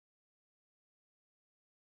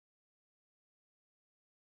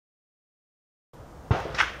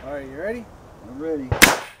Alright, you ready? I'm ready.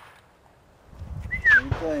 Same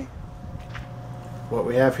thing. What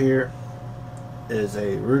we have here is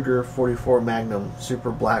a Ruger 44 Magnum Super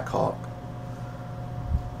Blackhawk.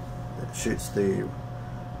 It shoots the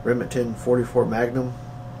Remington 44 Magnum.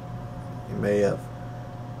 You may have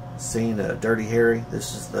seen a Dirty Harry.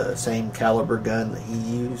 This is the same caliber gun that he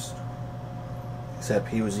used, except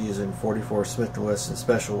he was using 44 Smith & Wesson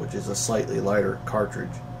Special, which is a slightly lighter cartridge.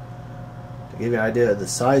 To give you an idea of the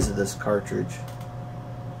size of this cartridge,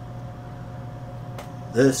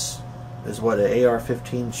 this is what an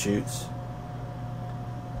AR-15 shoots,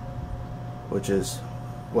 which is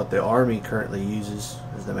what the Army currently uses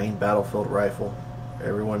as the main battlefield rifle.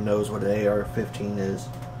 Everyone knows what an AR-15 is,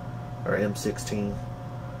 or M16,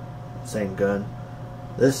 same gun.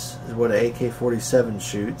 This is what an AK-47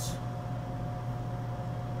 shoots.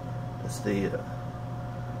 It's the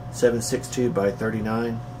 7.62 by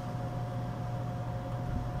 39.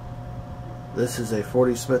 This is a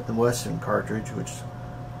 40 Smith & Wesson cartridge, which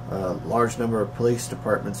a large number of police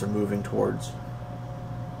departments are moving towards.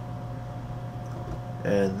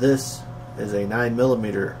 And this is a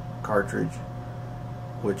 9mm cartridge,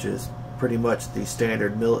 which is pretty much the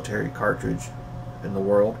standard military cartridge in the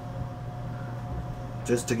world.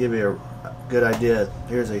 Just to give you a good idea,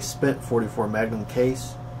 here's a spent 44 Magnum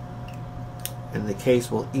case, and the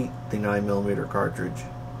case will eat the 9mm cartridge.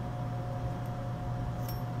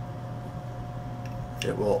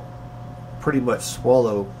 It will pretty much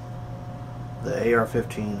swallow the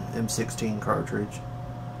AR-15 M16 cartridge,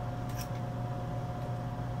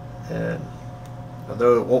 and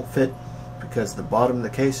although it won't fit because the bottom of the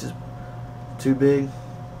case is too big,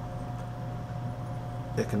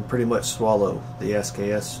 it can pretty much swallow the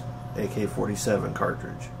SKS AK-47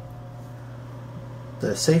 cartridge.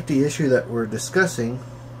 The safety issue that we're discussing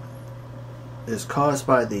is caused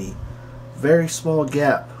by the very small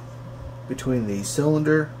gap between the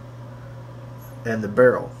cylinder and the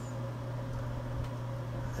barrel,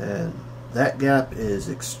 and that gap is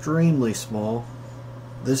extremely small.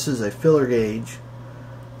 This is a filler gauge.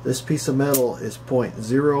 This piece of metal is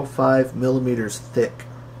 0.05 millimeters thick.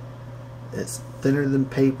 It's thinner than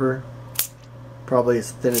paper, probably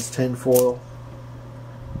as thin as tin foil,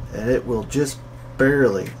 and it will just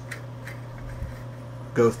barely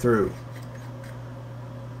go through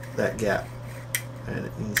that gap. And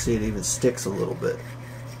you can see it even sticks a little bit.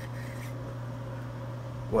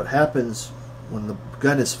 What happens when the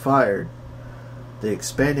gun is fired, the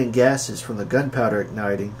expanding gases from the gunpowder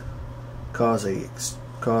igniting cause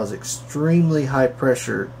extremely high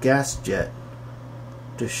pressure gas jet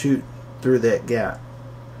to shoot through that gap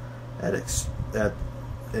at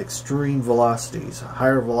extreme velocities,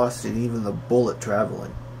 higher velocity than even the bullet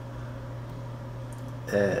traveling.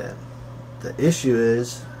 And the issue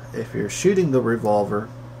is, if you're shooting the revolver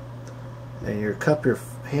and you cup your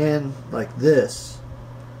hand like this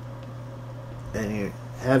and you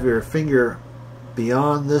have your finger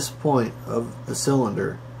beyond this point of the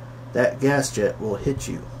cylinder, that gas jet will hit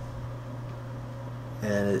you,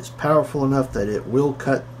 and it's powerful enough that it will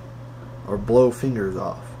cut or blow fingers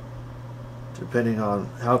off, depending on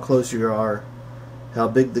how close you are, how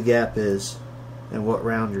big the gap is, and what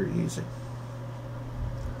round you're using.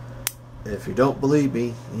 If you don't believe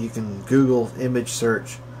me, you can Google image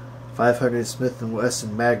search 500 Smith &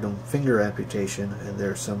 Wesson Magnum finger amputation, and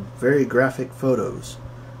there's some very graphic photos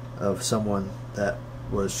of someone that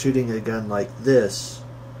was shooting a gun like this,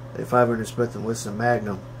 a 500 Smith & Wesson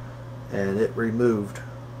Magnum, and it removed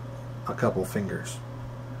a couple fingers.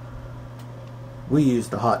 We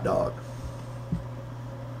used the Hotdog.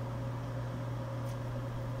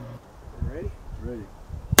 Ready? Ready.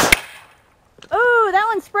 Ooh, that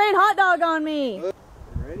one sprayed Hotdog on me.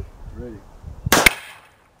 Ready? Ready.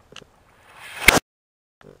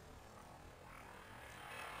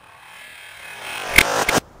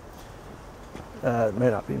 It may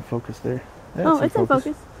not be in focus there. Yeah, Oh, it's in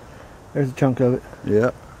focus. There's a chunk of it.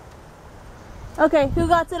 Yeah. Okay, who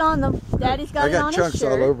got it on them? Daddy's got it on I got chunks his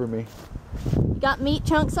shirt. all over me. You got meat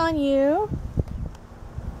chunks on you.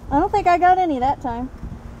 I don't think I got any that time.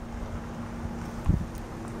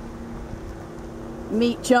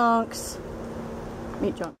 Meat chunks.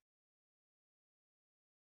 Meat chunks.